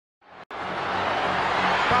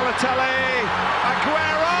Balotelli,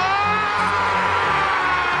 Aguero!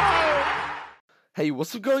 Hey,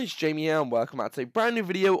 what's up guys, Jamie here and welcome back to a brand new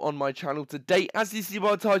video on my channel today. As you see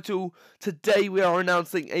by the title, today we are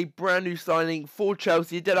announcing a brand new signing for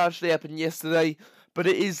Chelsea. It did actually happen yesterday, but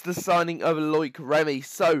it is the signing of Loic Remy.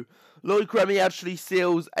 So, Loic Remy actually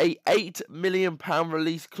seals a £8 million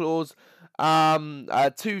release clause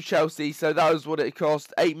to Chelsea. So that was what it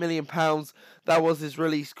cost, £8 million. That was his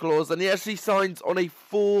release clause, and he actually signs on a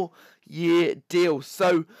 4-year deal.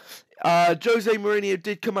 So Jose Mourinho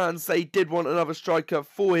did come out and say he did want another striker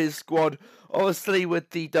for his squad. Obviously, with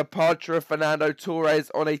the departure of Fernando Torres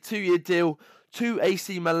on a 2-year deal to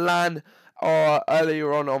AC Milan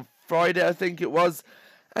earlier on Friday, I think it was.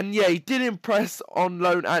 And yeah, he did impress on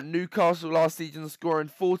loan at Newcastle last season, scoring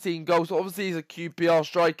 14 goals. Obviously, he's a QPR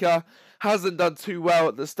striker. Hasn't done too well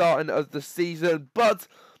at the start of the season, but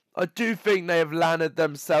I do think they have landed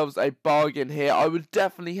themselves a bargain here. I would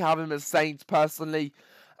definitely have him as Saints personally.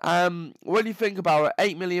 When you think about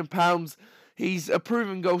it, £8 million, he's a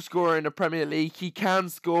proven goal scorer in the Premier League. He can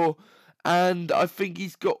score, and I think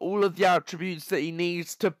he's got all of the attributes that he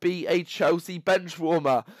needs to be a Chelsea bench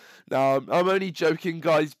warmer. Now, I'm only joking,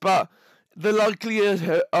 guys, but the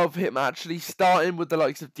likelihood of him actually starting with the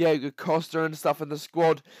likes of Diego Costa and stuff in the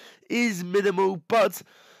squad is minimal, but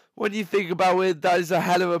when you think about it, that is a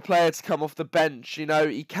hell of a player to come off the bench. You know,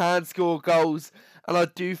 he can score goals, and I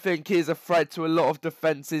do think he's a threat to a lot of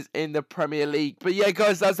defences in the Premier League. But yeah,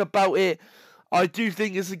 guys, that's about it. I do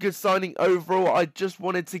think it's a good signing overall. I just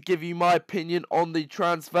wanted to give you my opinion on the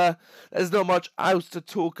transfer. There's not much else to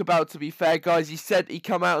talk about, to be fair, guys. He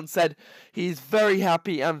come out and said he's very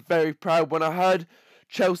happy and very proud. When I heard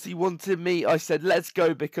Chelsea wanted me, I said, let's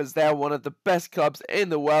go, because they're one of the best clubs in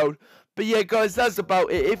the world. But yeah, guys, that's about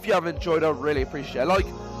it. If you have enjoyed, I'd really appreciate a like.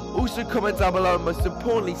 Also, comment down below, and most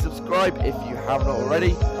importantly, subscribe if you haven't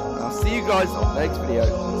already. And I'll see you guys on the next video.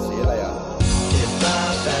 See you later.